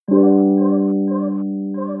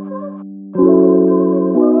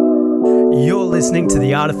listening to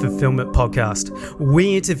the Art of Fulfillment podcast.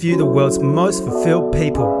 We interview the world's most fulfilled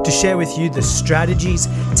people to share with you the strategies,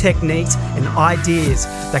 techniques, and ideas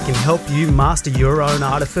that can help you master your own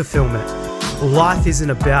art of fulfillment. Life isn't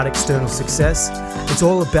about external success, it's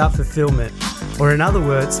all about fulfillment, or in other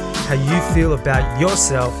words, how you feel about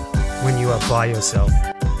yourself when you are by yourself.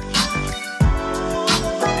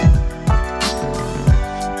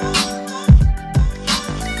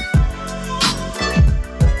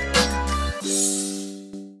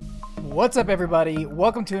 What's up, everybody?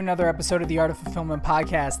 Welcome to another episode of the Art of Fulfillment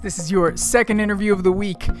podcast. This is your second interview of the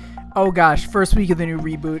week. Oh gosh, first week of the new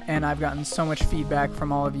reboot, and I've gotten so much feedback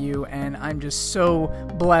from all of you, and I'm just so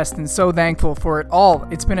blessed and so thankful for it all.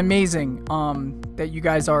 It's been amazing that you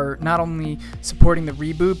guys are not only supporting the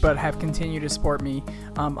reboot, but have continued to support me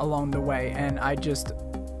along the way, and I just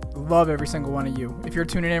love every single one of you. If you're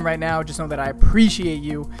tuning in right now, just know that I appreciate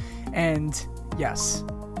you, and yes,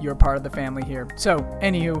 you're part of the family here. So,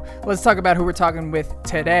 anywho, let's talk about who we're talking with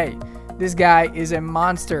today. This guy is a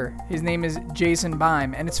monster. His name is Jason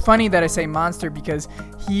Beim. And it's funny that I say monster because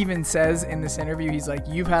he even says in this interview, he's like,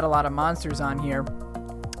 you've had a lot of monsters on here.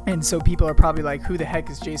 And so people are probably like, who the heck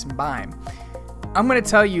is Jason Beim? I'm going to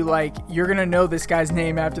tell you, like, you're going to know this guy's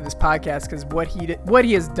name after this podcast because what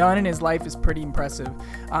he has done in his life is pretty impressive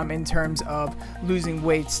in terms of losing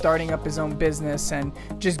weight, starting up his own business, and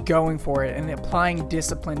just going for it and applying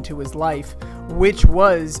discipline to his life, which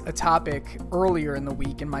was a topic earlier in the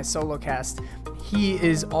week in my solo cast. He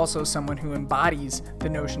is also someone who embodies the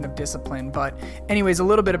notion of discipline. But anyways, a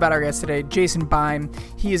little bit about our guest today, Jason Beim.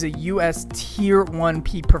 He is a U.S. Tier 1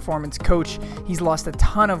 peak performance coach. He's lost a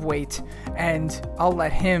ton of weight, and I'll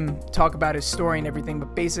let him talk about his story and everything.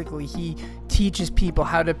 But basically, he teaches people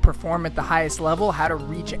how to perform at the highest level, how to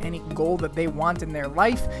reach any goal that they want in their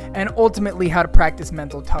life, and ultimately how to practice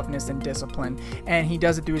mental toughness and discipline. And he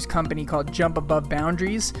does it through his company called Jump Above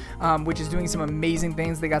Boundaries, which is doing some amazing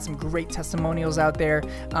things. They got some great testimonials out there.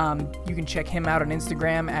 You can check him out on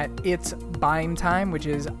Instagram at It's Beim Time, which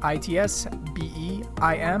is ITSBEIM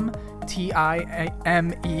TIME.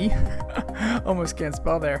 Almost can't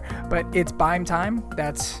spell there, but it's Beim Time.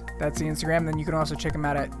 That's the Instagram. Then you can also check him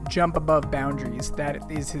out at Jump Above Boundaries.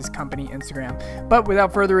 That is his company Instagram. But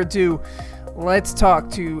without further ado, let's talk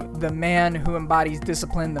to the man who embodies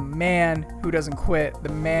discipline, the man who doesn't quit, the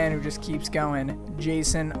man who just keeps going,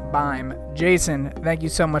 Jason Beim. Jason, thank you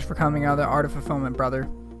so much for coming out of the Art of Fulfillment, brother.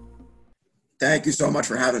 Thank you so much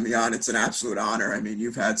for having me on. It's an absolute honor. I mean,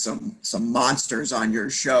 you've had some monsters on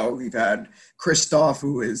your show. You've had Christoph,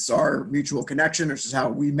 who is our mutual connection. This is how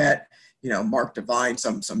we met. You know, Mark Devine,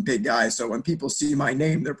 some big guys. So when people see my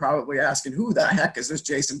name, they're probably asking, who the heck is this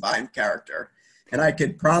Jason Beim character? And I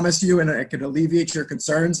could promise you, and I could alleviate your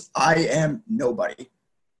concerns, I am nobody.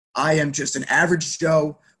 I am just an average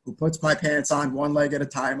Joe who puts my pants on one leg at a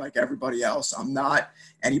time like everybody else. I'm not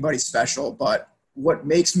anybody special, but what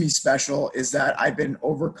makes me special is that I've been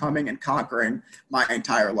overcoming and conquering my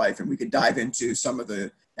entire life. And we could dive into some of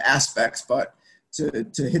the aspects, but to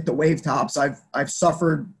hit the wave tops, I've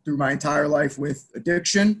suffered through my entire life with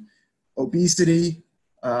addiction, obesity,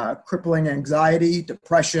 crippling anxiety,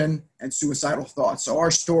 depression, and suicidal thoughts. So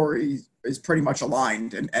our story is pretty much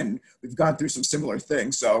aligned, and we've gone through some similar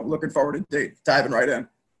things. So looking forward to diving right in.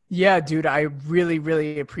 Yeah, dude, I really,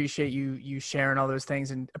 really appreciate you sharing all those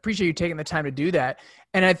things and appreciate you taking the time to do that.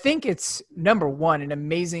 And I think it's, number one, an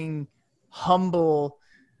amazing, humble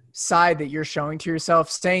side that you're showing to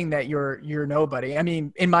yourself, saying that you're nobody. I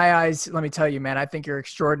mean, in my eyes, let me tell you, man, I think you're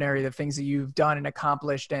extraordinary, the things that you've done and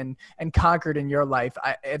accomplished and conquered in your life.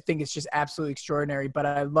 I think it's just absolutely extraordinary. But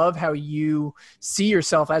I love how you see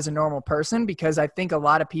yourself as a normal person, because I think a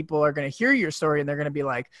lot of people are going to hear your story and they're going to be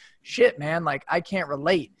like, shit, man, like I can't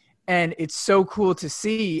relate. And it's so cool to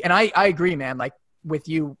see. And I agree, man, like with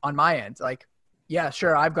you on my end, like, yeah,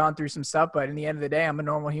 sure, I've gone through some stuff, but in the end of the day, I'm a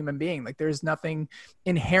normal human being. Like there's nothing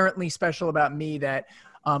inherently special about me that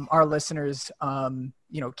our listeners,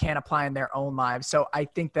 can't apply in their own lives. So I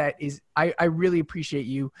think that is, I really appreciate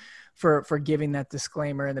you for giving that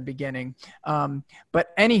disclaimer in the beginning.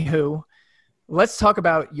 But anywho, let's talk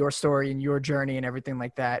about your story and your journey and everything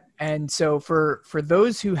like that. And so for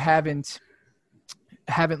those who haven't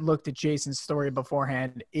looked at Jason's story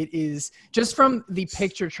beforehand, it is just from the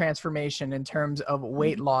picture transformation in terms of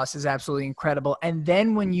weight loss is absolutely incredible. And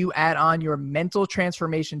then when you add on your mental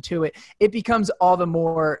transformation to it, it becomes all the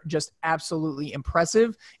more just absolutely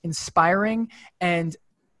impressive, inspiring, and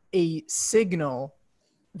a signal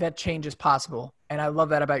that change is possible. And I love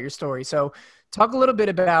that about your story. So talk a little bit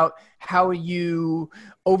about how you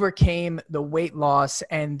overcame the weight loss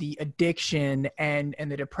and the addiction and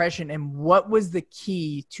the depression, and what was the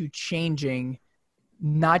key to changing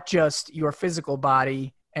not just your physical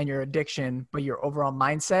body and your addiction, but your overall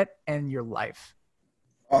mindset and your life?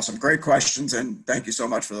 Awesome. Great questions. And thank you so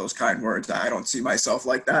much for those kind words. I don't see myself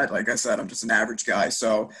like that. Like I said, I'm just an average guy.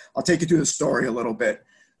 So I'll take you through the story a little bit.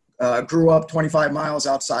 Grew up 25 miles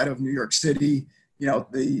outside of New York City,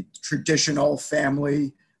 the traditional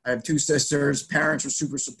family. I have two sisters. Parents were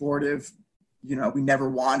super supportive. We never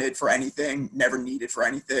wanted for anything, never needed for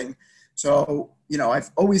anything. So,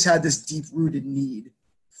 I've always had this deep rooted need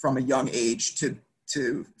from a young age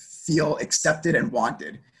to feel accepted and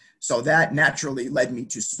wanted. So that naturally led me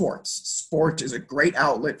to sports. Sport is a great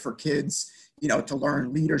outlet for kids, to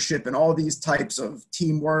learn leadership and all these types of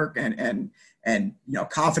teamwork and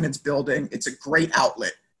confidence building. It's a great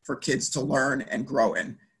outlet for kids to learn and grow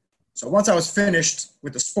in. So once I was finished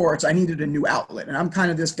with the sports, I needed a new outlet. And I'm kind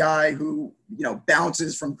of this guy who,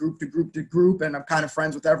 bounces from group to group to group, and I'm kind of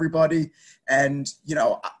friends with everybody. And,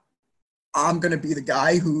 I'm going to be the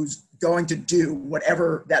guy who's going to do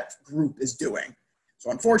whatever that group is doing. So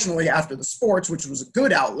unfortunately, after the sports, which was a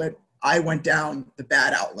good outlet, I went down the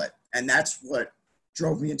bad outlet. And that's what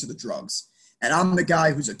drove me into the drugs. And I'm the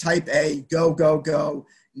guy who's a type A, go,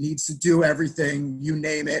 needs to do everything, you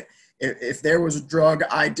name it. If there was a drug,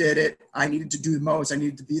 I did it. I needed to do the most. I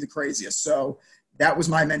needed to be the craziest. So that was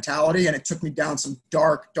my mentality. And it took me down some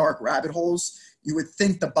dark rabbit holes. You would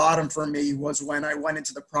think the bottom for me was when I went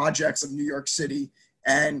into the projects of New York City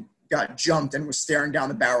and got jumped and was staring down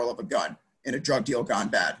the barrel of a gun in a drug deal gone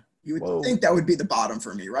bad. You would think that would be the bottom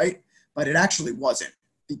for me, right? But it actually wasn't,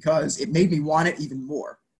 because it made me want it even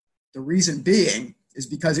more. The reason being is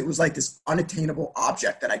because it was like this unattainable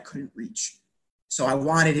object that I couldn't reach. So I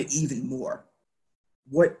wanted it even more.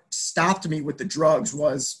 What stopped me with the drugs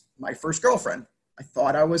was my first girlfriend. I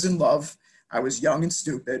thought I was in love. I was young and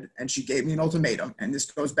stupid, and she gave me an ultimatum. And this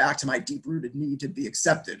goes back to my deep-rooted need to be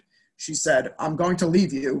accepted. She said, I'm going to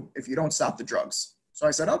leave you if you don't stop the drugs. So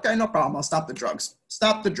I said, okay, no problem. I'll stop the drugs.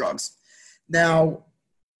 Stop the drugs. Now,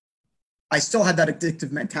 I still had that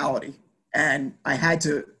addictive mentality, and I had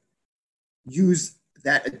to use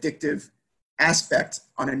that addictive aspect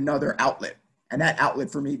on another outlet. And that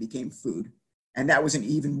outlet for me became food. And that was an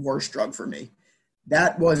even worse drug for me.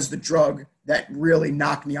 That was the drug that really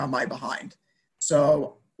knocked me on my behind.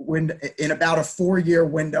 So when in about a 4-year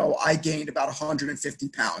window, I gained about 150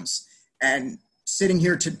 pounds. And sitting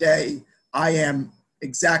here today, I am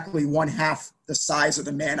exactly 1/2 the size of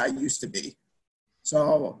the man I used to be.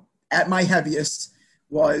 So at my heaviest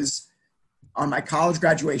was on my college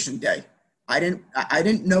graduation day. I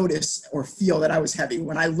didn't notice or feel that I was heavy.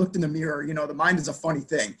 When I looked in the mirror, the mind is a funny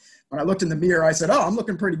thing. When I looked in the mirror, I said, oh, I'm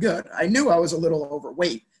looking pretty good. I knew I was a little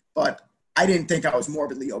overweight, but I didn't think I was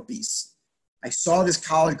morbidly obese. I saw this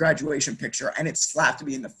college graduation picture and it slapped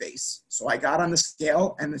me in the face. So I got on the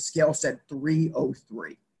scale and the scale said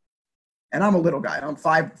 303. And I'm a little guy. I'm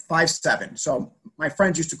 5'7". So my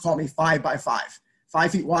friends used to call me 5 by 5,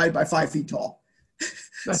 5 feet wide by 5 feet tall.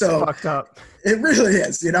 That's so fucked up. It really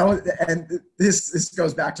is, and this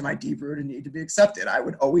goes back to my deep-rooted need to be accepted. I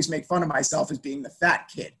would always make fun of myself as being the fat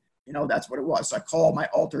kid. That's what it was. So I call my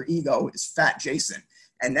alter ego is Fat Jason,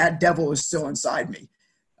 and that devil is still inside me.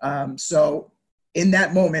 So in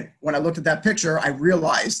that moment, when I looked at that picture, I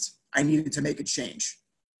realized I needed to make a change.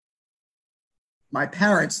 My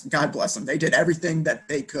parents, God bless them, they did everything that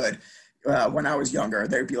they could. When I was younger,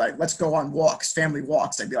 they'd be like, let's go on walks, family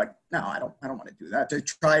walks. I'd be like, no, I don't want to do that. They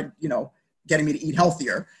tried, getting me to eat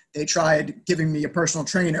healthier. They tried giving me a personal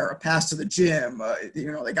trainer, a pass to the gym.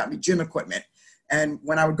 They got me gym equipment. And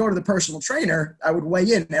when I would go to the personal trainer, I would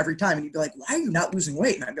weigh in every time. And he'd be like, why are you not losing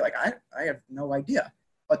weight? And I'd be like, I have no idea.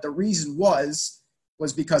 But the reason was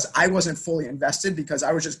because I wasn't fully invested, because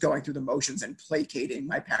I was just going through the motions and placating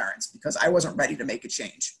my parents because I wasn't ready to make a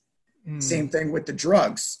change. Same thing with the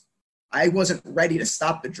drugs. I wasn't ready to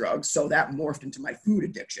stop the drugs, so that morphed into my food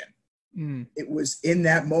addiction. It was in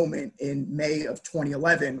that moment in May of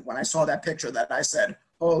 2011 when I saw that picture that I said,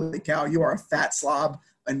 holy cow, you are a fat slob.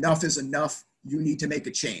 Enough is enough. You need to make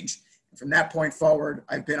a change. And from that point forward,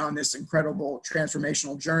 I've been on this incredible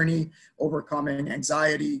transformational journey, overcoming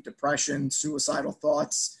anxiety, depression, suicidal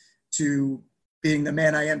thoughts, to being the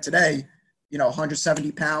man I am today,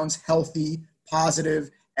 170 pounds, healthy,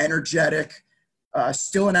 positive, energetic,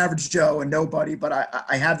 still an average Joe and nobody, but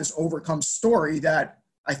I have this overcome story that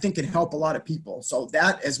I think can help a lot of people. So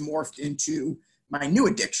that has morphed into my new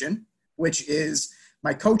addiction, which is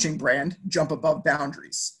my coaching brand, Jump Above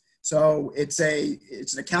Boundaries. So it's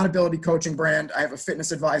an accountability coaching brand. I have a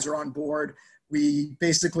fitness advisor on board. We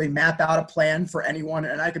basically map out a plan for anyone,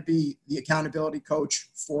 and I could be the accountability coach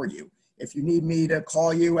for you. If you need me to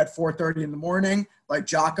call you at 4:30 in the morning, like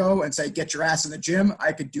Jocko, and say, get your ass in the gym,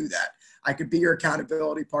 I could do that. I could be your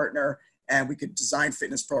accountability partner, and we could design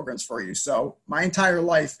fitness programs for you. So my entire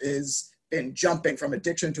life is been jumping from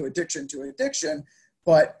addiction to addiction to addiction.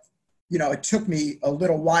 But, it took me a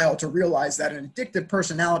little while to realize that an addictive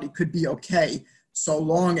personality could be okay so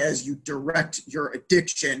long as you direct your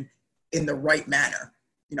addiction in the right manner.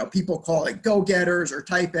 People call it go-getters or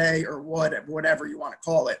type A or whatever you want to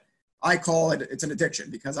call it. I call it, it's an addiction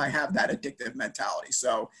because I have that addictive mentality.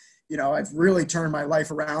 So, I've really turned my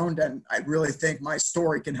life around, and I really think my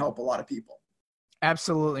story can help a lot of people.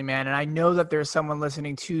 Absolutely, man. And I know that there's someone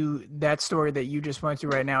listening to that story that you just went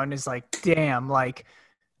through right now and is like, damn, like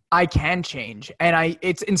I can change. And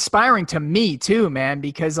it's inspiring to me too, man,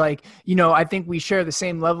 because I think we share the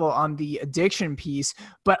same level on the addiction piece,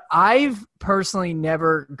 but I've personally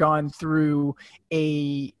never gone through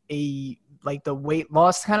a like the weight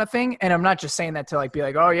loss kind of thing. And I'm not just saying that to be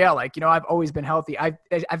like, oh yeah, I've always been healthy. I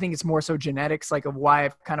think it's more so genetics, of why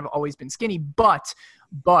I've kind of always been skinny, but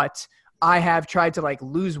I have tried to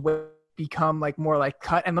lose weight, become more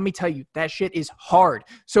cut. And let me tell you, that shit is hard.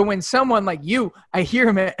 So when someone like you, I hear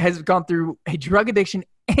him has gone through a drug addiction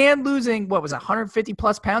and losing, 150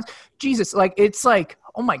 plus pounds. Jesus. It's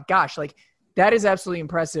oh my gosh, that is absolutely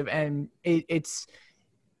impressive. And it's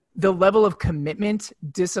the level of commitment,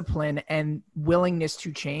 discipline, and willingness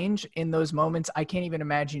to change in those moments. I can't even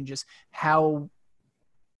imagine just how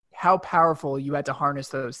powerful you had to harness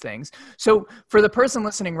those things. So for the person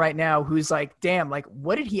listening right now who's like, damn,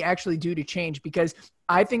 what did he actually do to change? Because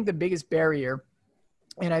I think the biggest barrier,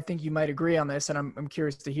 and I think you might agree on this, and I'm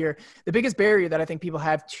curious to hear, the biggest barrier that I think people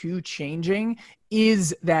have to changing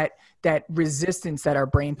is that resistance that our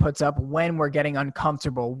brain puts up when we're getting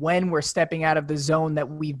uncomfortable, when we're stepping out of the zone that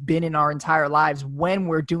we've been in our entire lives, when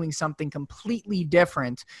we're doing something completely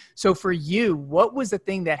different. So for you, what was the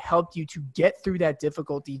thing that helped you to get through that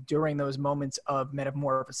difficulty during those moments of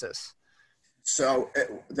metamorphosis? So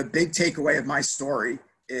the big takeaway of my story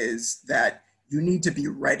is that you need to be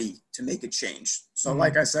ready to make a change. So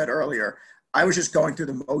like I said earlier, I was just going through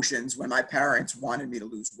the motions when my parents wanted me to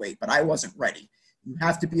lose weight, but I wasn't ready. You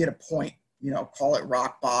have to be at a point, call it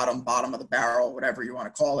rock bottom, bottom of the barrel, whatever you want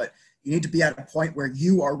to call it. You need to be at a point where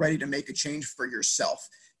you are ready to make a change for yourself.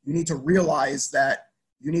 You need to realize that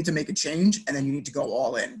you need to make a change, and then you need to go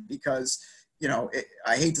all in because,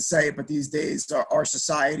 I hate to say it, but these days our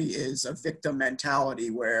society is a victim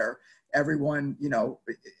mentality where everyone,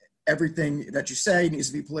 everything that you say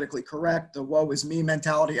needs to be politically correct. The woe is me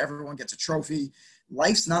mentality. Everyone gets a trophy.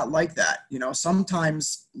 Life's not like that.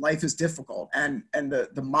 Sometimes life is difficult. And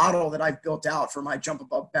the model that I've built out for my Jump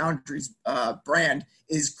Above Boundaries brand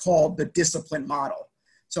is called the discipline model.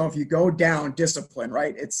 So if you go down discipline,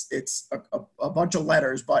 right, it's a bunch of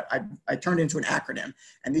letters, but I turned into an acronym.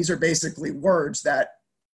 And these are basically words that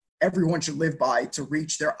everyone should live by to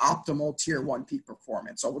reach their optimal tier 1 peak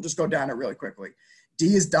performance. So we'll just go down it really quickly.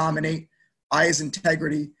 D is dominate, I is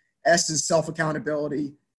integrity, S is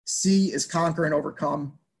self-accountability, C is conquer and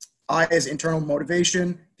overcome, I is internal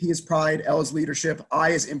motivation, P is pride, L is leadership, I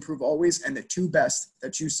is improve always, and the two best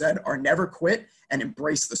that you said are never quit and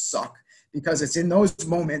embrace the suck. Because it's in those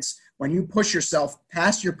moments when you push yourself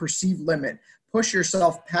past your perceived limit, push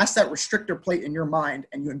yourself past that restrictor plate in your mind,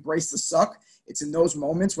 and you embrace the suck, it's in those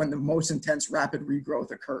moments when the most intense rapid regrowth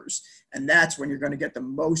occurs. And that's when you're going to get the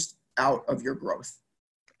most out of your growth.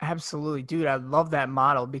 Absolutely, dude. I love that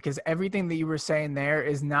model because everything that you were saying there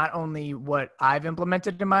is not only what I've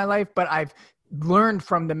implemented in my life, but I've learned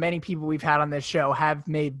from the many people we've had on this show have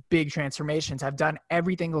made big transformations. I've done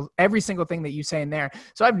every single thing that you say in there.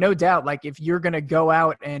 So I have no doubt, if you're going to go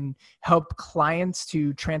out and help clients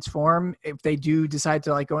to transform, if they do decide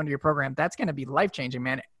to go into your program, that's going to be life-changing,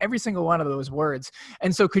 man. Every single one of those words.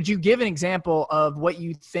 And so could you give an example of what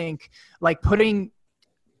you think, putting,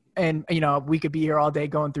 and, we could be here all day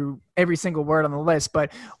going through every single word on the list,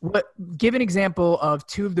 but give an example of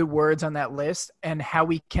 2 of the words on that list and how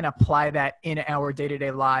we can apply that in our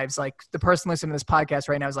day-to-day lives. The person listening to this podcast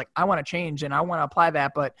right now is I want to change and I want to apply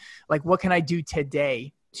that, but what can I do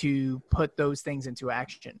today to put those things into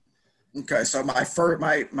action? Okay. So my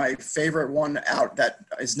favorite one out that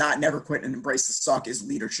is not never quit and embrace the suck is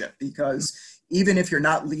leadership, because even if you're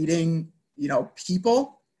not leading,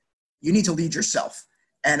 people, you need to lead yourself.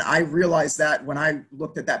 And I realized that when I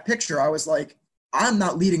looked at that picture, I was like, I'm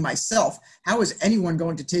not leading myself. How is anyone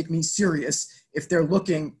going to take me serious if they're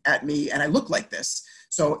looking at me and I look like this?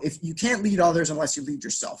 So if you can't lead others unless you lead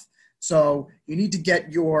yourself. So you need to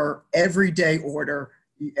get your everyday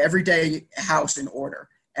house in order.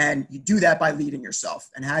 And you do that by leading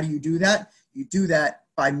yourself. And how do you do that? You do that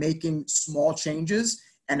by making small changes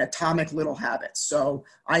and atomic little habits. So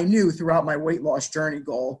I knew throughout my weight loss journey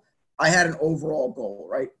goal, I had an overall goal,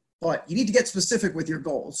 right? But you need to get specific with your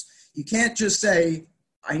goals. You can't just say,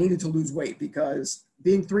 I needed to lose weight, because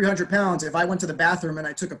being 300 pounds, if I went to the bathroom and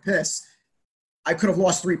I took a piss, I could have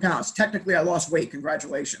lost 3 pounds. Technically, I lost weight.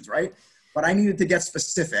 Congratulations, right? But I needed to get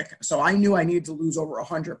specific. So I knew I needed to lose over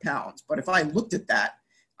 100 pounds. But if I looked at that,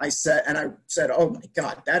 I said, oh my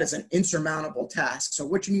God, that is an insurmountable task. So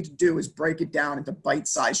what you need to do is break it down into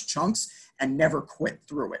bite-sized chunks and never quit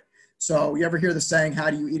through it. So you ever hear the saying, how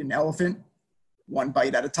do you eat an elephant? One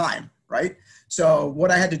bite at a time, right? So what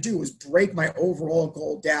I had to do was break my overall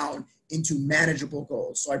goal down into manageable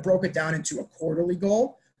goals. So I broke it down into a quarterly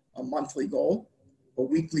goal, a monthly goal, a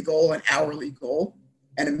weekly goal, an hourly goal,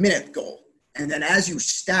 and a minute goal. And then as you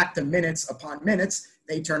stack the minutes upon minutes,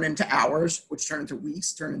 they turn into hours, which turn into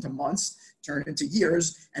weeks, turn into months, turn into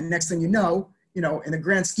years. And next thing you know, in the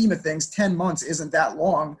grand scheme of things, 10 months isn't that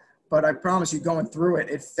long, but I promise you, going through it,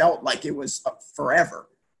 it felt like it was forever.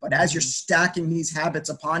 But as you're stacking these habits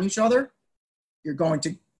upon each other, you're going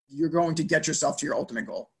to get yourself to your ultimate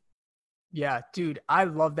goal. Yeah, dude, I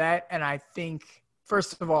love that. And I think,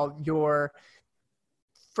 first of all, your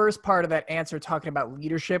first part of that answer talking about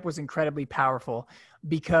leadership was incredibly powerful,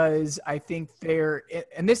 because I think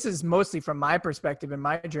and this is mostly from my perspective and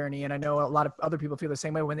my journey, and I know a lot of other people feel the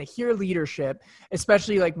same way when they hear leadership,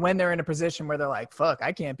 especially like when they're in a position where they're like, fuck,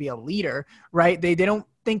 I can't be a leader, right? They don't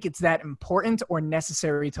think it's that important or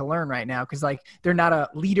necessary to learn right now, because like they're not a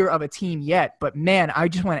leader of a team yet. But man, I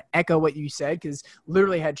just want to echo what you said, because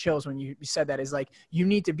literally had chills when you said that. Is like, you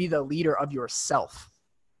need to be the leader of yourself.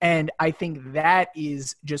 And I think that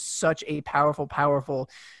is just such a powerful, powerful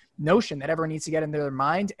notion that everyone needs to get into their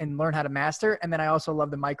mind and learn how to master. And then I also love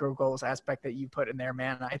the micro goals aspect that you put in there,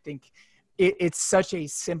 man. I think it's such a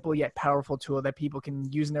simple yet powerful tool that people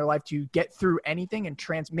can use in their life to get through anything and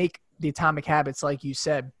make the atomic habits, like you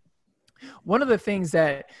said. One of the things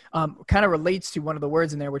that kind of relates to one of the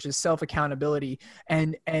words in there, which is self-accountability.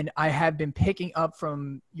 And I have been picking up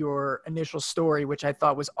from your initial story, which I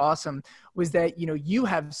thought was awesome, was that, you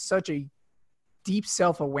have such a deep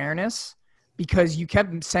self-awareness, because you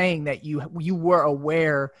kept saying that you were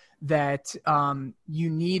aware that you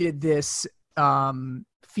needed this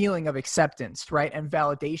feeling of acceptance, right? And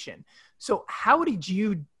validation. So how did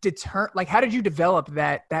you how did you develop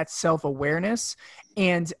that self-awareness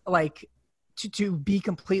and to be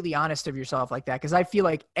completely honest of yourself like that? Because I feel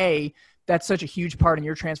like A, that's such a huge part in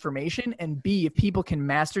your transformation, and B, if people can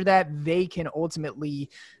master that, they can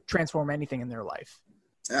ultimately transform anything in their life.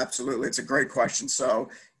 Absolutely. It's a great question. So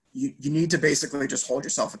you need to basically just hold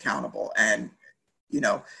yourself accountable. And,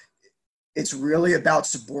 it's really about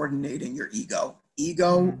subordinating your ego.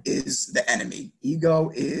 Ego is the enemy. Ego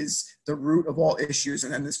is the root of all issues.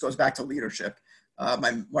 And then this goes back to leadership.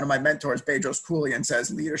 One of my mentors, Bedros Keuilian,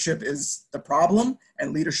 says leadership is the problem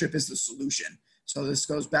and leadership is the solution. So this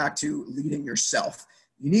goes back to leading yourself.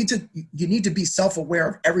 You need to be self-aware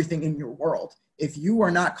of everything in your world. If you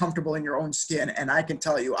are not comfortable in your own skin, and I can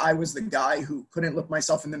tell you, I was the guy who couldn't look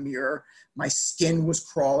myself in the mirror. My skin was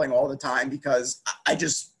crawling all the time because I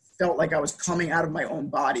just felt like I was coming out of my own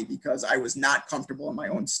body because I was not comfortable in my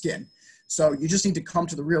own skin. So you just need to come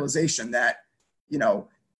to the realization that,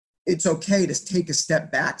 it's okay to take a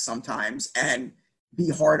step back sometimes and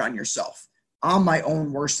be hard on yourself. I'm my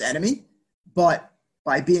own worst enemy, but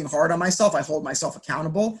by being hard on myself, I hold myself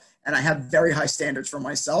accountable and I have very high standards for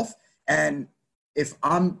myself. And if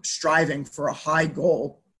I'm striving for a high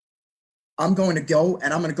goal, I'm going to go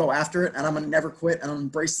and I'm going to go after it and I'm going to never quit and I'm going to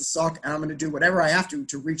embrace the suck and I'm going to do whatever I have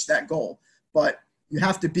to reach that goal. But you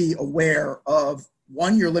have to be aware of,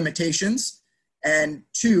 one, your limitations, and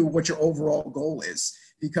two, what your overall goal is.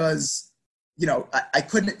 Because, I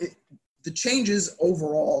couldn't, the changes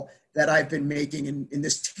overall that I've been making in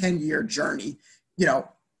this 10-year journey,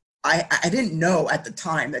 I didn't know at the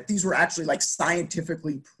time that these were actually like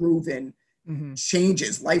scientifically proven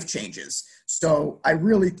changes, life changes. So I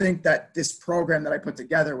really think that this program that I put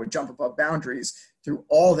together with Jump Above Boundaries, through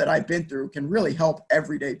all that I've been through, can really help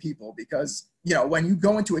everyday people. Because, when you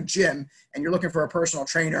go into a gym and you're looking for a personal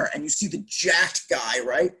trainer and you see the jacked guy,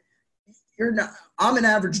 right? I'm an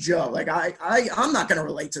average Joe. Like I'm not going to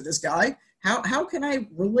relate to this guy. How can I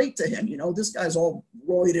relate to him? This guy's all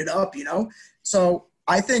roided up, So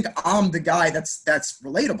I think I'm the guy that's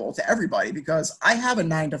relatable to everybody because I have a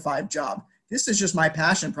 9-to-5 job. This is just my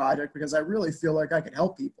passion project because I really feel like I could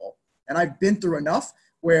help people. And I've been through enough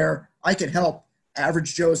where I could help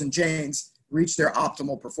average Joes and Janes reach their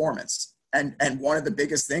optimal performance. And one of the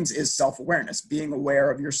biggest things is self-awareness, being aware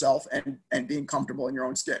of yourself and being comfortable in your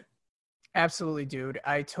own skin. Absolutely, dude.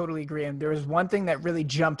 I totally agree. And there was one thing that really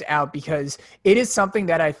jumped out because it is something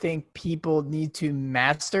that I think people need to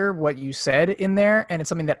master what you said in there. And it's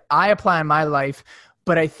something that I apply in my life,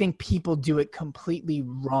 but I think people do it completely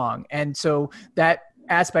wrong. And so that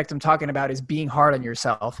aspect I'm talking about is being hard on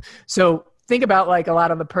yourself. So think about like a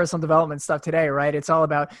lot of the personal development stuff today, right? It's all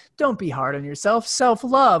about don't be hard on yourself,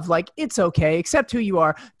 self-love, like it's okay, accept who you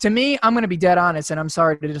are. To me, I'm going to be dead honest, and I'm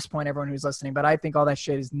sorry to disappoint everyone who's listening, but I think all that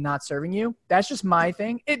shit is not serving you. That's just my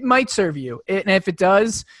thing. It might serve you. And if it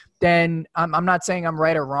does, then I'm not saying I'm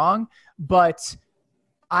right or wrong, but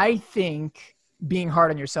I think being hard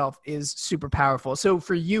on yourself is super powerful. So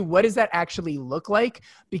for you, what does that actually look like?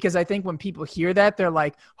 Because I think when people hear that, they're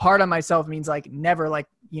like, hard on myself means like never like,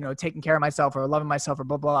 taking care of myself or loving myself or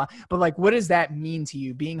blah, blah, blah. But like, what does that mean to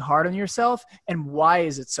you, being hard on yourself, and why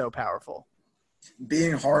is it so powerful?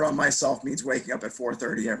 Being hard on myself means waking up at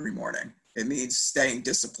 4:30 every morning. It means staying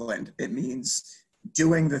disciplined. It means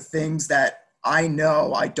doing the things that I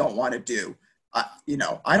know I don't want to do.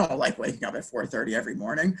 I don't like waking up at 4:30 every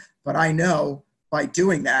morning, but I know by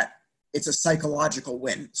doing that, it's a psychological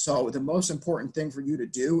win. So the most important thing for you to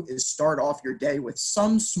do is start off your day with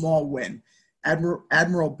some small win.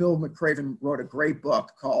 Admiral Bill McCraven wrote a great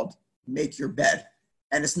book called Make Your Bed.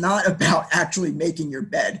 And it's not about actually making your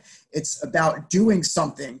bed. It's about doing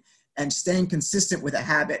something and staying consistent with a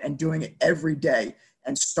habit and doing it every day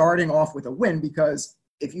and starting off with a win, because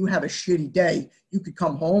if you have a shitty day, you could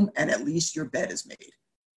come home and at least your bed is made.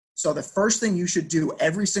 So the first thing you should do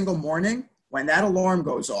every single morning when that alarm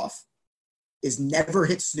goes off is never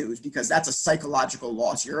hit snooze, because that's a psychological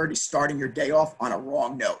loss. You're already starting your day off on a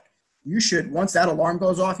wrong note. You should, once that alarm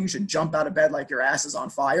goes off, you should jump out of bed like your ass is on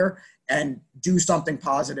fire and do something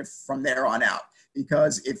positive from there on out.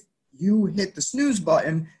 Because if you hit the snooze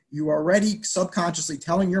button, you are already subconsciously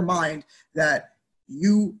telling your mind that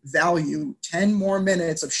you value 10 more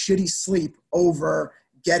minutes of shitty sleep over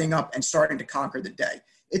getting up and starting to conquer the day.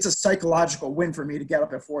 It's a psychological win for me to get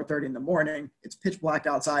up at 4:30 in the morning. It's pitch black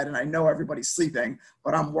outside and I know everybody's sleeping,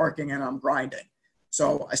 but I'm working and I'm grinding.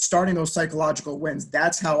 So starting those psychological wins,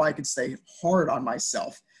 that's how I could stay hard on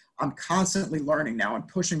myself. I'm constantly learning now and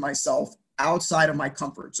pushing myself outside of my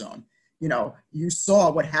comfort zone. You saw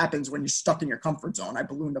what happens when you're stuck in your comfort zone. I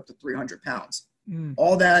ballooned up to 300 pounds.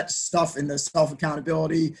 All that stuff in the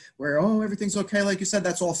self-accountability where, everything's okay. Like you said,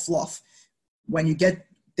 that's all fluff. When you get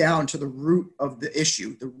down to the root of the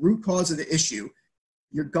issue, the root cause of the issue,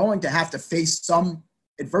 you're going to have to face some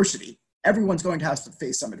adversity. Everyone's going to have to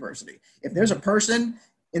face some adversity. If there's a person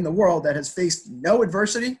in the world that has faced no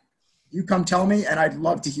adversity, you come tell me and I'd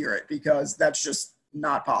love to hear it, because that's just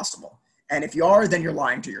not possible. And if you are, then you're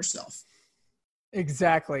lying to yourself.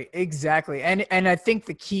 Exactly. And I think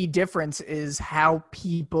the key difference is how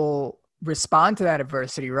people respond to that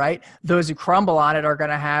adversity, right? Those who crumble on it are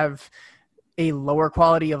going to have a lower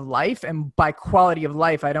quality of life. And by quality of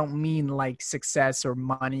life, I don't mean like success or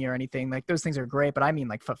money or anything. Like those things are great, but I mean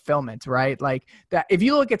like fulfillment, right? Like that. If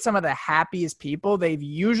you look at some of the happiest people, they've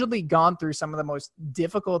usually gone through some of the most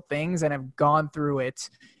difficult things and have gone through it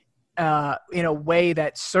in a way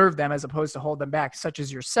that served them as opposed to hold them back, such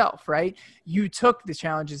as yourself, right? You took the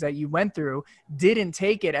challenges that you went through, didn't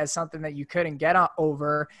take it as something that you couldn't get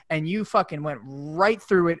over, and you fucking went right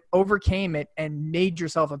through it, overcame it, and made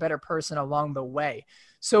yourself a better person along the way.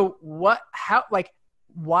 So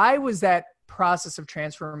why was that process of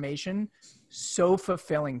transformation so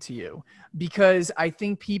fulfilling to you? Because I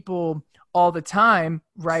think people all the time,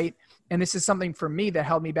 right? And this is something for me that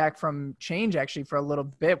held me back from change actually for a little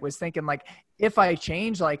bit, was thinking like, if I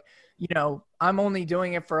change, like, I'm only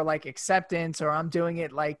doing it for like acceptance, or I'm doing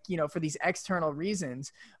it like, for these external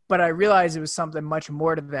reasons. But I realized it was something much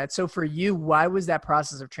more to that. So for you, why was that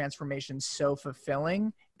process of transformation so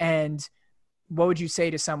fulfilling? And what would you say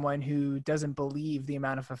to someone who doesn't believe the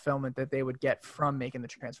amount of fulfillment that they would get from making the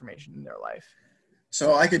transformation in their life?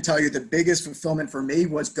 So I could tell you the biggest fulfillment for me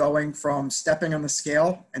was going from stepping on the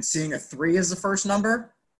scale and seeing a 3 as the first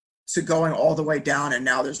number to going all the way down, and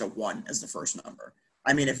now there's a 1 as the first number.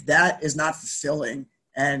 I mean, if that is not fulfilling,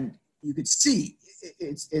 and you could see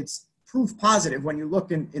it's proof positive when you look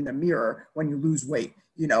in the mirror when you lose weight.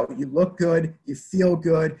 You look good, you feel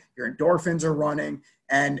good, your endorphins are running,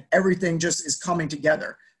 and everything just is coming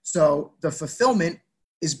together. So the fulfillment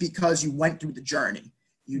is because you went through the journey.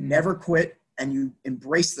 You never quit. And you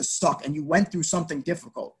embraced the suck, and you went through something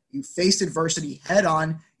difficult. You faced adversity head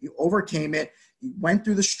on, you overcame it, you went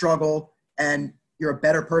through the struggle, and you're a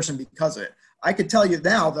better person because of it. I could tell you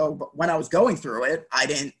now, though, but when I was going through it, I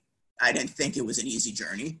I didn't think it was an easy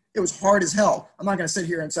journey. It was hard as hell. I'm not going to sit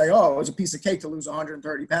here and say, oh, it was a piece of cake to lose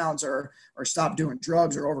 130 pounds or stop doing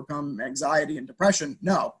drugs or overcome anxiety and depression.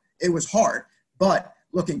 No, it was hard. But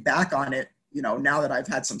looking back on it, now that I've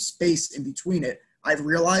had some space in between it, I've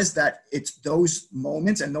realized that it's those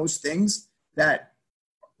moments and those things that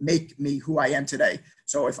make me who I am today.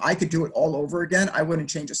 So if I could do it all over again, I wouldn't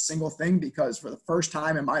change a single thing, because for the first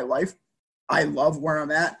time in my life, I love where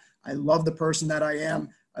I'm at. I love the person that I am.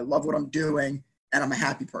 I love what I'm doing, and I'm a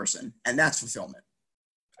happy person, and that's fulfillment.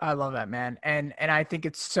 I love that, man. And I think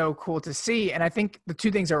it's so cool to see. And I think the two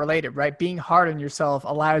things are related, right? Being hard on yourself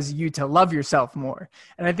allows you to love yourself more.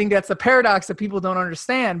 And I think that's the paradox that people don't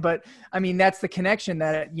understand. But I mean, that's the connection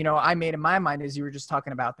that, I made in my mind as you were just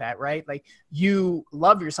talking about that, right? Like, you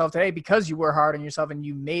love yourself today because you were hard on yourself and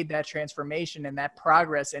you made that transformation, and that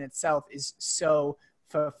progress in itself is so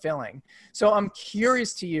fulfilling. So I'm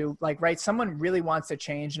curious to you, right, someone really wants to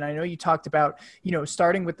change. And I know you talked about,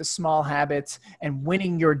 starting with the small habits and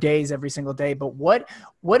winning your days every single day, but what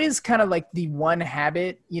is kind of like the one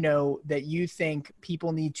habit, that you think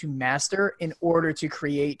people need to master in order to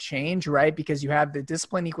create change, right? Because you have the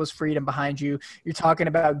discipline equals freedom behind you. You're talking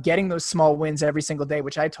about getting those small wins every single day,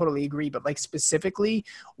 which I totally agree. But specifically,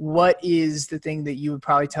 what is the thing that you would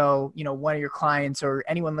probably tell, one of your clients or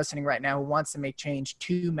anyone listening right now who wants to make change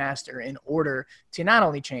to master in order to not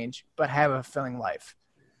only change, but have a fulfilling life?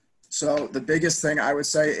 So the biggest thing I would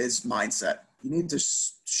say is mindset. You need to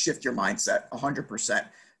shift your mindset 100%.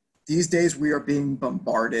 These days we are being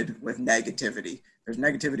bombarded with negativity. There's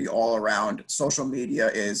negativity all around. Social media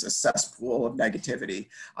is a cesspool of negativity.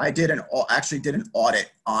 I actually did an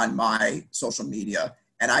audit on my social media,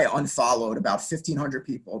 and I unfollowed about 1,500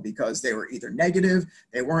 people because they were either negative,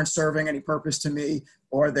 they weren't serving any purpose to me,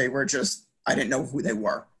 or they were just, I didn't know who they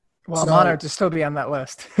were. Well, I'm honored to still be on that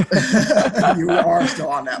list. You are still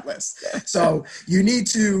on that list. So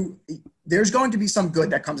there's going to be some good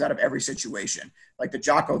that comes out of every situation. Like the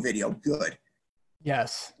Jocko video, good.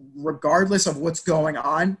 Yes. Regardless of what's going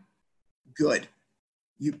on, good.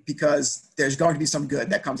 Because there's going to be some good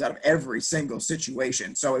that comes out of every single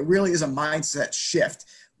situation. So it really is a mindset shift.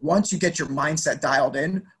 Once you get your mindset dialed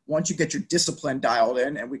in, once you get your discipline dialed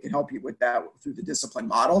in, and we can help you with that through the discipline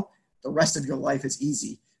model, the rest of your life is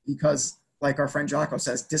easy. Because like our friend Jocko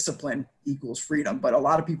says, discipline equals freedom. But a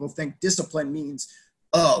lot of people think discipline means,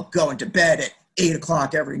 going to bed at 8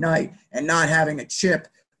 o'clock every night and not having a chip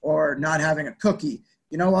or not having a cookie.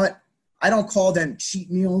 You know what? I don't call them cheat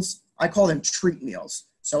meals. I call them treat meals.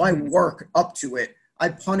 So I work up to it. I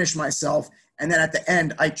punish myself. And then at the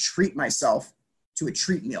end, I treat myself to a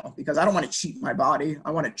treat meal, because I don't want to cheat my body.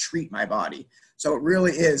 I want to treat my body. So it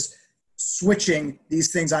really is switching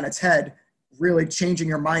these things on its head, really changing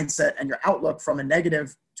your mindset and your outlook from a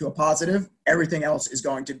negative to a positive. Everything else is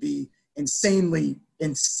going to be insanely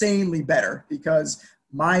better, because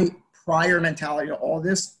my prior mentality to all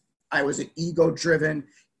this, I was an ego-driven,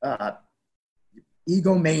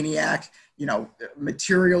 egomaniac,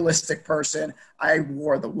 materialistic person. I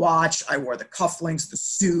wore the watch, I wore the cufflinks, the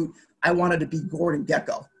suit. I wanted to be Gordon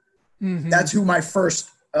Gekko. Mm-hmm. That's who my first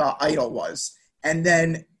idol was. And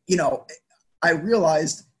then, I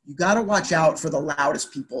realized you got to watch out for the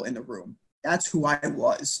loudest people in the room. That's who I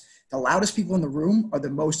was. The loudest people in the room are the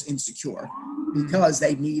most insecure, because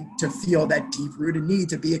they need to feel that deep-rooted need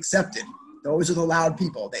to be accepted. Those are the loud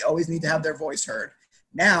people. They always need to have their voice heard.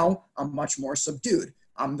 Now, I'm much more subdued.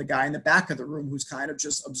 I'm the guy in the back of the room who's kind of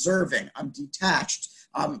just observing. I'm detached.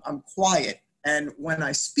 I'm quiet. And when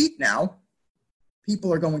I speak now,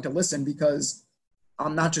 people are going to listen, because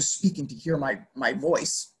I'm not just speaking to hear my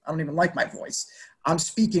voice. I don't even like my voice. I'm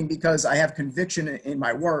speaking because I have conviction in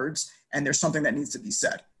my words, and there's something that needs to be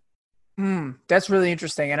said. That's really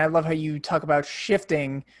interesting. And I love how you talk about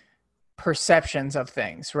shifting perceptions of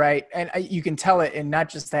things, right? And you can tell it in not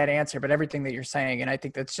just that answer, but everything that you're saying. And I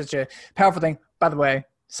think that's such a powerful thing. By the way,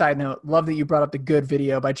 side note, love that you brought up the good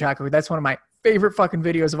video by Jocko. That's one of my favorite fucking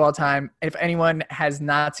videos of all time. If anyone has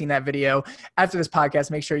not seen that video, after this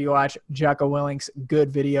podcast, make sure you watch Jocko Willink's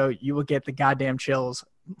good video. You will get the goddamn chills.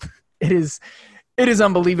 It is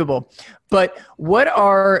unbelievable. But what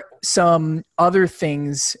are some other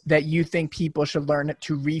things that you think people should learn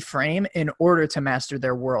to reframe in order to master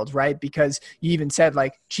their world, right? Because you even said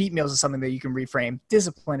cheat meals is something that you can reframe.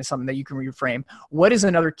 Discipline is something that you can reframe. What is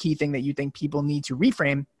another key thing that you think people need to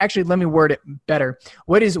reframe? Actually, let me word it better.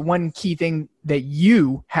 What is one key thing that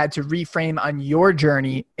you had to reframe on your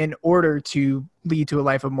journey in order to lead to a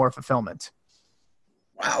life of more fulfillment?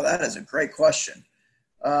 Wow, that is a great question.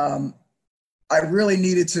 I really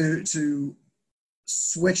needed to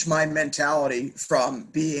switch my mentality from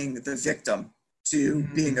being the victim to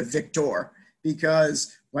being a victor,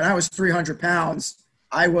 because when I was 300 pounds,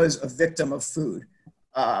 I was a victim of food.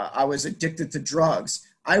 I was addicted to drugs.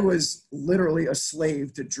 I was literally a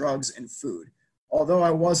slave to drugs and food. Although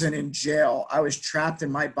I wasn't in jail, I was trapped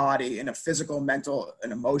in my body in a physical, mental,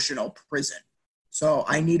 and emotional prison. So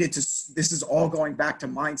I needed to, this is all going back to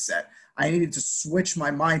mindset. I needed to switch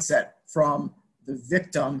my mindset from the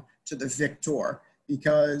victim to the victor,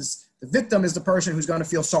 because the victim is the person who's going to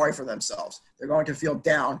feel sorry for themselves. They're going to feel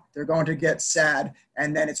down. They're going to get sad.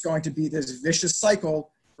 And then it's going to be this vicious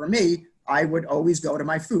cycle. For me, I would always go to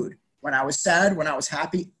my food. When I was sad, when I was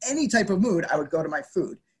happy, any type of mood, I would go to my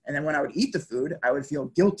food. And then when I would eat the food, I would feel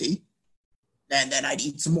guilty. And then I'd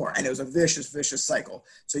eat some more. And it was a vicious, vicious cycle.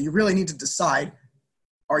 So you really need to decide,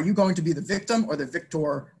 are you going to be the victim or the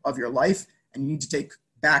victor of your life? And you need to take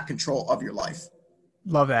back control of your life.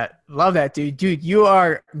 Love that. Love that, dude. Dude, you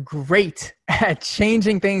are great at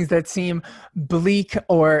changing things that seem bleak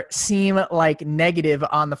or seem like negative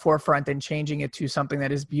on the forefront and changing it to something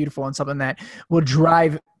that is beautiful and something that will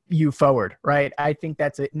drive you forward, right? I think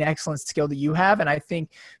that's an excellent skill that you have. And I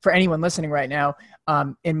think for anyone listening right now,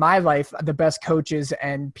 in my life, the best coaches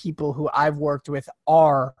and people who I've worked with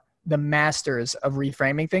are the masters of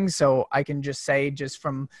reframing things. So I can just say, just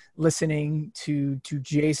from listening to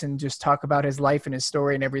Jason just talk about his life and his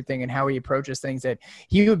story and everything and how he approaches things, that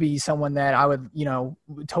he would be someone that I would,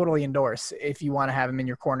 totally endorse if you want to have him in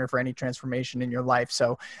your corner for any transformation in your life.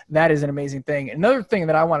 So that is an amazing thing. Another thing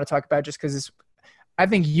that I want to talk about, just because I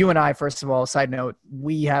think you and I, first of all, side note,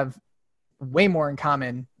 we have way more in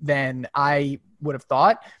common than I would have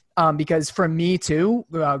thought. Because for me too,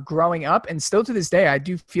 growing up, and still to this day, I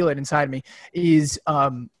do feel it inside me, is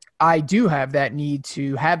I do have that need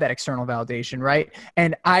to have that external validation, right?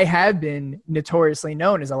 And I have been notoriously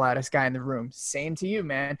known as the loudest guy in the room. Same to you,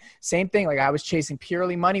 man. Same thing. Like, I was chasing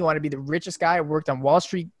purely money, wanted to be the richest guy. I worked on Wall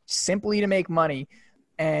Street simply to make money.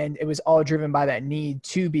 And it was all driven by that need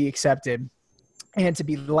to be accepted and to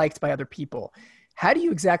be liked by other people. How do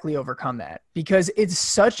you exactly overcome that? Because it's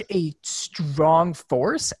such a strong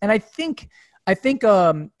force. And I think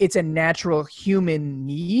it's a natural human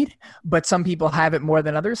need, but some people have it more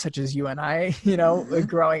than others, such as you and I,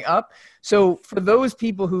 growing up. So for those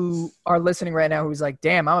people who are listening right now, who's like,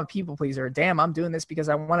 damn, I'm a people pleaser. Damn, I'm doing this because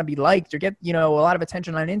I want to be liked or get, a lot of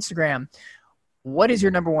attention on Instagram. What is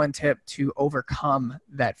your number one tip to overcome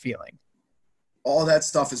that feeling? All that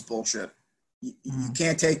stuff is bullshit. You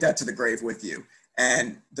can't take that to the grave with you.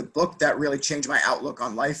 And the book that really changed my outlook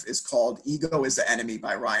on life is called Ego is the Enemy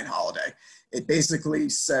by Ryan Holiday. It basically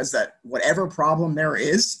says that whatever problem there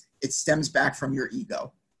is, it stems back from your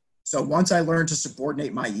ego. So once I learned to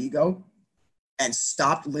subordinate my ego and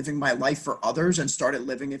stopped living my life for others and started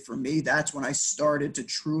living it for me, that's when I started to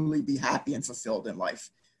truly be happy and fulfilled in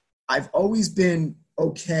life. I've always been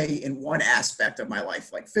okay in one aspect of my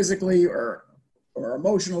life, like physically or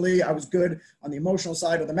emotionally. I was good on the emotional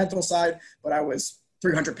side or the mental side, but I was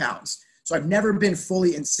 300 pounds. So I've never been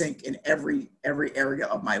fully in sync in every area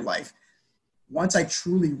of my life. Once I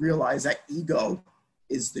truly realized that ego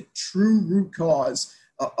is the true root cause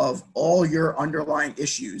of all your underlying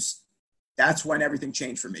issues, that's when everything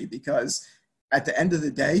changed for me. Because at the end of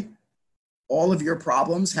the day, all of your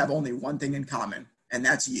problems have only one thing in common, and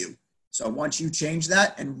that's you. So once you change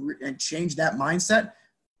that and change that mindset,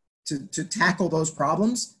 to tackle those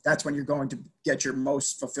problems, that's when you're going to get your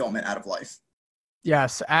most fulfillment out of life.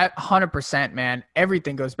 Yes, at 100%, man.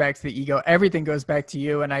 Everything goes back to the ego. Everything goes back to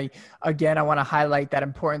you. And I want to highlight that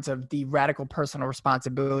importance of the radical personal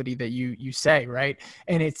responsibility that you say, right?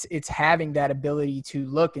 And it's having that ability to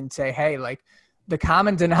look and say, hey, like, the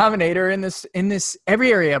common denominator in this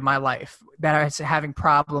every area of my life that is having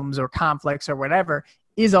problems or conflicts or whatever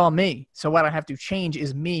is all me. So what I have to change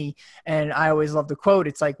is me. And I always love the quote.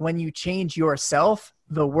 It's like, when you change yourself,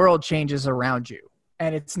 the world changes around you.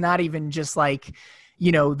 And it's not even just like,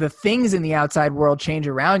 the things in the outside world change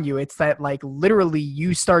around you. It's that, like, literally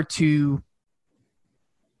you start to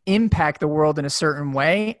impact the world in a certain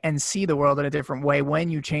way and see the world in a different way when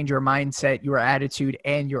you change your mindset, your attitude,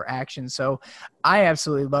 and your actions. So I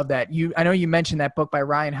absolutely love that. I know you mentioned that book by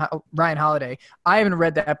Ryan Holiday. I haven't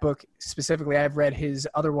read that book specifically. I've read his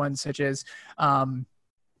other ones, such as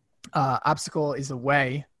Obstacle is the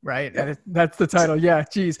Way, right? Yep. That's the title. Yeah.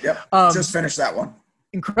 Geez. Yep. Just finished that one.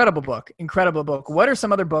 Incredible book. What are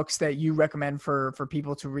some other books that you recommend for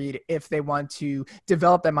people to read if they want to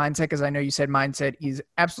develop that mindset? Because I know you said mindset is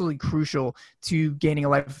absolutely crucial to gaining a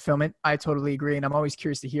life of fulfillment. I totally agree. And I'm always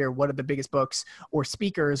curious to hear, what are the biggest books or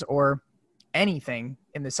speakers or anything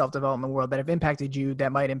in the self-development world that have impacted you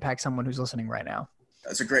that might impact someone who's listening right now?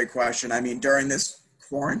 That's a great question. I mean, during this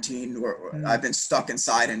quarantine where I've been stuck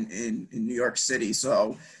inside in New York City.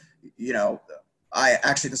 So,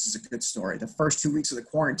 this is a good story. The first 2 weeks of the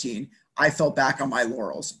quarantine, I fell back on my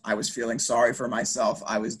laurels. I was feeling sorry for myself.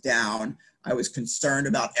 I was down. I was concerned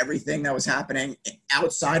about everything that was happening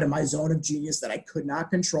outside of my zone of genius that I could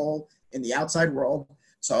not control in the outside world.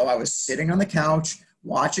 So I was sitting on the couch,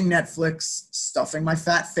 watching Netflix, stuffing my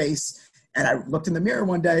fat face. And I looked in the mirror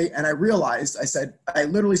one day and I realized, I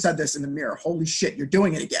literally said this in the mirror, holy shit, you're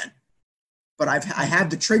doing it again. But I have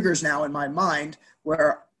the triggers now in my mind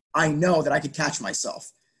where I know that I could catch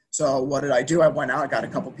myself. So what did I do? I went out, I got a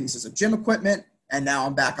couple pieces of gym equipment, and now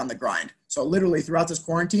I'm back on the grind. So literally throughout this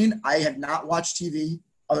quarantine, I have not watched TV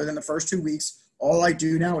other than the first 2 weeks. All I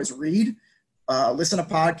do now is read, listen to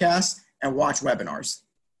podcasts, and watch webinars.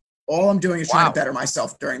 All I'm doing is trying to better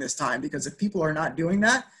myself during this time, because if people are not doing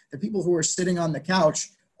that, the people who are sitting on the couch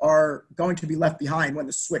are going to be left behind when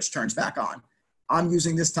the switch turns back on. I'm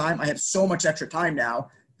using this time. I have so much extra time now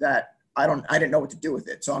that I didn't know what to do with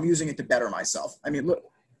it. So I'm using it to better myself. I mean, look,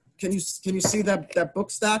 can you see that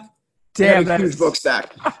book stack? Damn, I got a huge book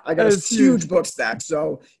stack. I got a huge book stack.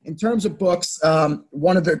 So in terms of books,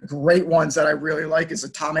 one of the great ones that I really like is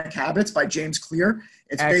Atomic Habits by James Clear.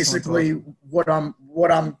 It's basically what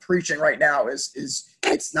I'm preaching right now is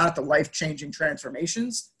it's not the life-changing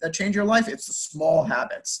transformations that change your life. It's the small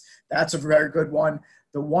habits. That's a very good one.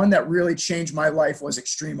 The one that really changed my life was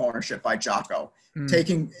Extreme Ownership by Jocko.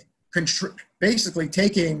 Taking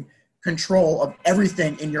control of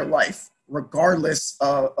everything in your life, regardless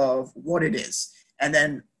of what it is. And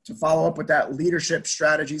then to follow up with that, Leadership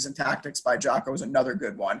Strategies and Tactics by Jocko is another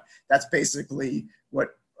good one. That's basically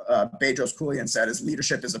what Bedros Keuilian said, is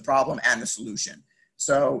leadership is the problem and the solution.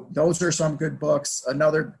 So those are some good books.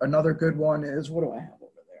 Another good one is, what do I have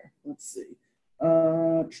over there? Let's see.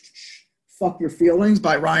 Fuck Your Feelings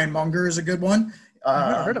by Ryan Munger is a good one.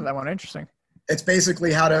 I've never heard of that one. Interesting. It's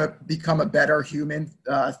basically how to become a better human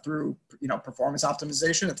through performance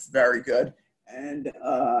optimization. It's very good. And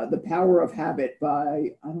The Power of Habit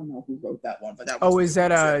by, I don't know who wrote that one, but that was is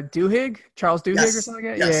that Duhigg? Charles Duhigg or something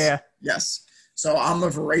like that? Yes. So I'm a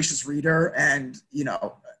voracious reader, and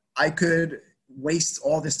I could waste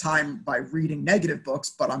all this time by reading negative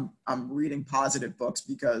books, but I'm reading positive books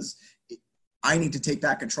because I need to take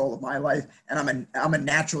back control of my life, and I'm a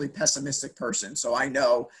naturally pessimistic person. So I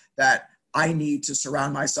know that I need to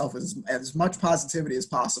surround myself with as much positivity as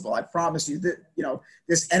possible. I promise you that,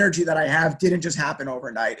 this energy that I have didn't just happen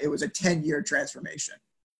overnight. It was a 10-year transformation.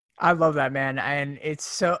 I love that, man. And it's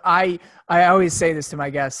so, I always say this to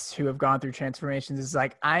my guests who have gone through transformations. It's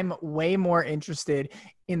like, I'm way more interested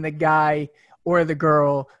in the guy or the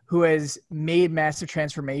girl who has made massive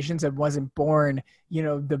transformations and wasn't born,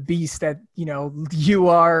 the beast that, you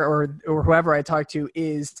are or whoever I talk to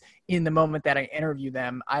is in the moment that I interview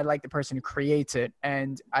them. I like the person who creates it.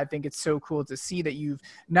 And I think it's so cool to see that you've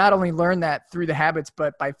not only learned that through the habits,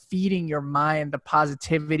 but by feeding your mind the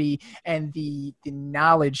positivity and the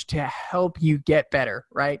knowledge to help you get better.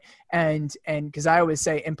 Right. And because I always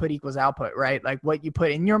say input equals output, right? Like what you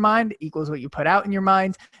put in your mind equals what you put out in your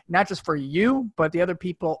mind, not just for you, but the other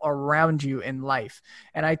people around you in life.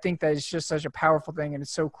 And I think that it's just such a powerful thing. And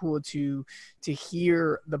it's so cool to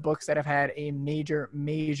hear the books that have had a major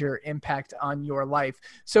impact on your life.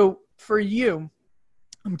 So for you,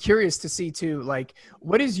 I'm curious to see too, like,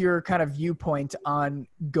 what is your kind of viewpoint on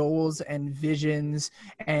goals and visions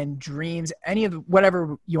and dreams, any of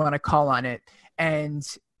whatever you want to call on it, and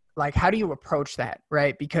like, how do you approach that,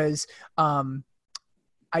 right? Because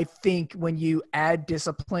I think when you add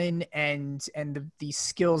discipline and the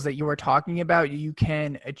skills that you were talking about, you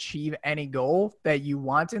can achieve any goal that you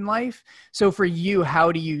want in life. So for you, how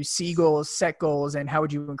do you see goals, set goals, and how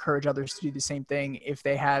would you encourage others to do the same thing if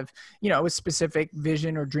they have, a specific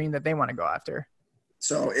vision or dream that they want to go after?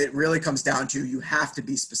 So it really comes down to, you have to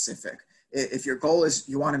be specific. If your goal is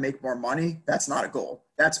you want to make more money, that's not a goal.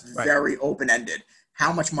 That's very open-ended.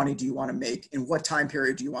 How much money do you want to make? In what time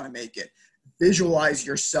period do you want to make it? Visualize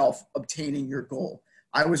yourself obtaining your goal.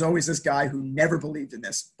 I was always this guy who never believed in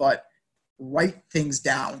this, but write things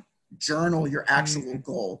down, journal your actual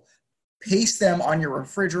goal, paste them on your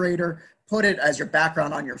refrigerator, put it as your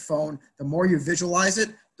background on your phone. The more you visualize it,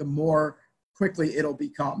 the more quickly it'll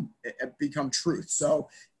become truth. So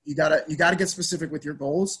you gotta get specific with your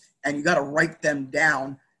goals, and you gotta write them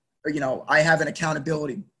down. I have an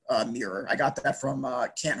accountability mirror. I got that from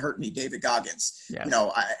Can't Hurt Me, David Goggins. Yes.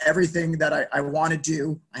 Everything that I want to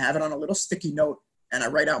do, I have it on a little sticky note, and I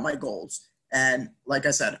write out my goals. And like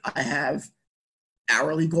I said, I have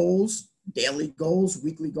hourly goals, daily goals,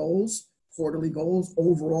 weekly goals, quarterly goals,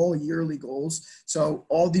 overall yearly goals. So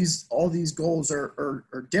all these goals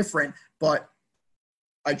are different, but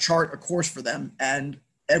I chart a course for them, and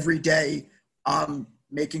every day I'm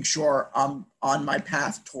making sure I'm on my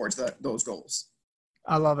path towards those goals.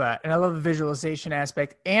 I love that. And I love the visualization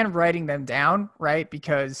aspect and writing them down, right?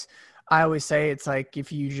 Because I always say it's like,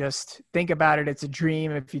 if you just think about it, it's a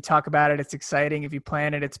dream. If you talk about it, it's exciting. If you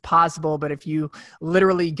plan it, it's possible. But if you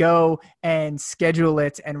literally go and schedule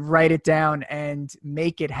it and write it down and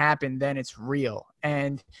make it happen, then it's real.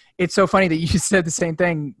 And it's so funny that you said the same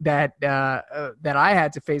thing that I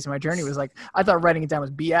had to face in my journey. Was like, I thought writing it down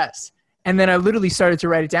was BS. And then I literally started to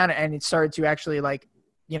write it down, and it started to actually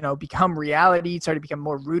become reality. It started to become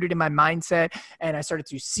more rooted in my mindset, and I started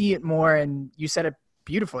to see it more. And you said it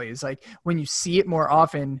beautifully. It's like, when you see it more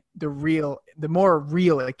often, the more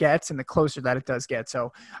real it gets, and the closer that it does get.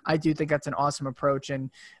 So I do think that's an awesome approach.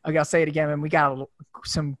 And I'll say it again, and we got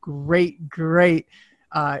some great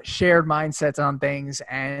shared mindsets on things.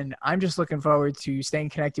 And I'm just looking forward to staying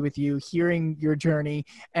connected with you, hearing your journey,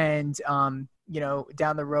 and,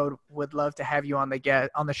 down the road, would love to have you on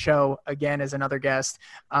the show again as another guest,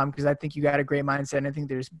 because I think you got a great mindset, and I think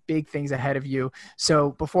there's big things ahead of you.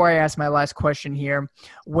 So before I ask my last question here,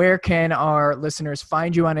 where can our listeners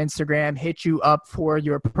find you on Instagram, hit you up for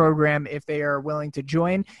your program if they are willing to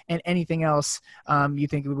join, and anything else you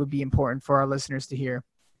think it would be important for our listeners to hear?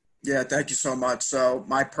 Yeah, thank you so much. So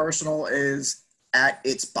my personal is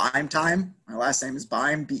it's Beim Time. My last name is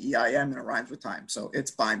Beim, B-E-I-M, and it rhymes with time. So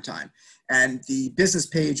it's Beim Time. And the business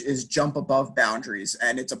page is Jump Above Boundaries.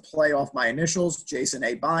 And it's a play off my initials, Jason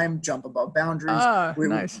A. Beim, Jump Above Boundaries.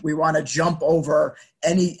 Nice. We want to jump over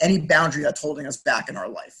any boundary that's holding us back in our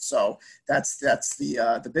life. So that's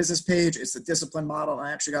the business page. It's the discipline model. And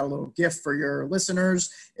I actually got a little gift for your listeners.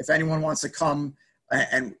 If anyone wants to come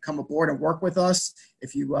aboard and work with us,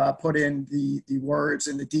 if you put in the words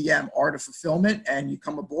in the DM Art of Fulfillment and you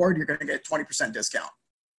come aboard, you're going to get a 20% discount.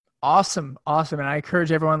 Awesome. And I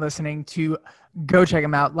encourage everyone listening to go check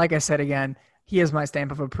him out. Like I said, again, he has my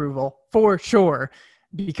stamp of approval for sure,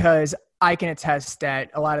 because I can attest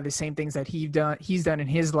that a lot of the same things that he's done in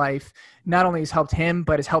his life, not only has helped him,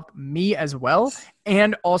 but has helped me as well.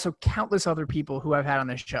 And also countless other people who I've had on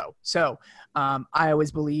this show. So I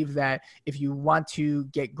always believe that if you want to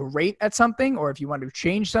get great at something, or if you want to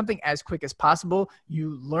change something as quick as possible,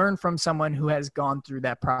 you learn from someone who has gone through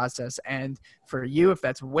that process. And for you, if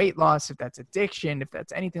that's weight loss, if that's addiction, if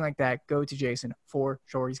that's anything like that, go to Jason for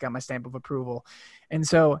sure. He's got my stamp of approval. And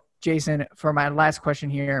so, Jason, for my last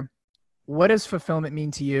question here, what does fulfillment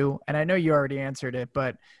mean to you? And I know you already answered it,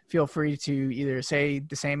 but feel free to either say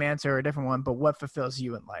the same answer or a different one, but what fulfills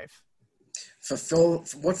you in life?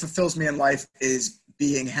 What fulfills me in life is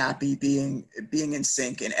being happy, being in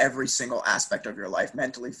sync in every single aspect of your life,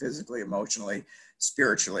 mentally, physically, emotionally,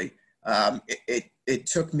 spiritually. It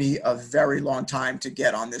took me a very long time to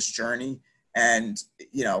get on this journey. And,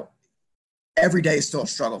 every day is still a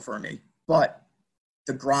struggle for me, but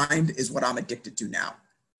the grind is what I'm addicted to now.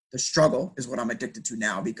 The struggle is what I'm addicted to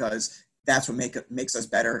now, because that's what makes us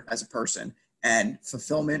better as a person. And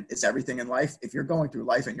fulfillment is everything in life. If you're going through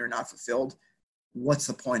life and you're not fulfilled, what's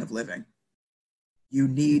the point of living? You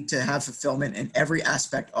need to have fulfillment in every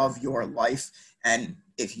aspect of your life. And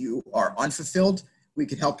if you are unfulfilled, we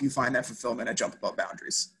can help you find that fulfillment at Jump Above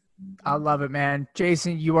Boundaries. I love it, man.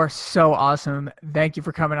 Jason, you are so awesome. Thank you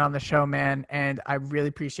for coming on the show, man. And I really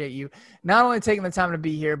appreciate you not only taking the time to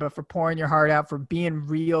be here, but for pouring your heart out, for being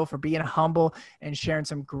real, for being humble, and sharing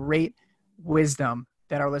some great wisdom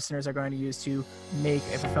that our listeners are going to use to make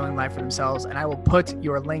a fulfilling life for themselves. And I will put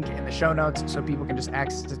your link in the show notes so people can just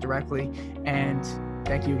access it directly. And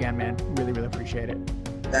thank you again, man. Really, really appreciate it.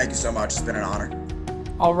 Thank you so much. It's been an honor.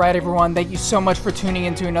 All right, everyone. Thank you so much for tuning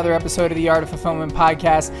into another episode of the Art of Fulfillment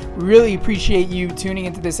podcast. We really appreciate you tuning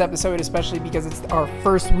into this episode, especially because it's our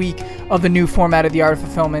first week of the new format of the Art of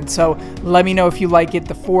Fulfillment. So let me know if you like it,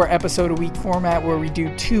 the 4-episode-a-week format where we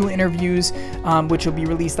do 2 interviews, which will be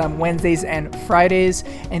released on Wednesdays and Fridays.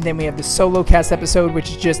 And then we have the solo cast episode,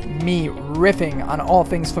 which is just me riffing on all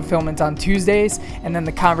things fulfillment on Tuesdays. And then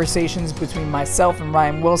the conversations between myself and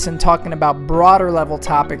Ryan Wilson talking about broader level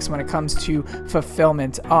topics when it comes to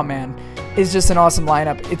fulfillment. Oh man, it's just an awesome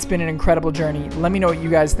lineup. It's been an incredible journey. Let me know what you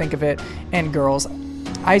guys think of it. And girls,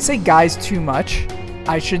 I say guys too much.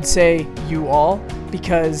 I should say you all,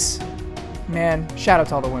 because man, shout out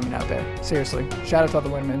to all the women out there. Seriously, shout out to all the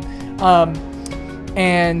women.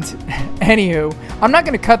 And anywho, I'm not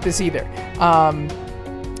going to cut this either. And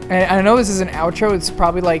I know this is an outro. It's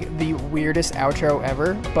probably like the weirdest outro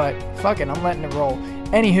ever, but fuck it, I'm letting it roll.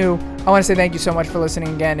 Anywho, I want to say thank you so much for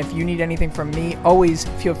listening again. If you need anything from me, always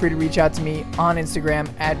feel free to reach out to me on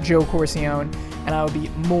Instagram at Joe Corcione, and I will be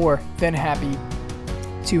more than happy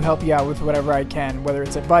to help you out with whatever I can, whether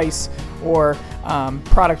it's advice or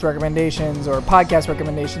product recommendations or podcast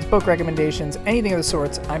recommendations, book recommendations, anything of the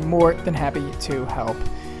sorts. I'm more than happy to help.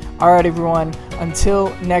 All right, everyone.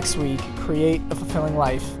 Until next week, create a fulfilling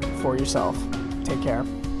life for yourself. Take care.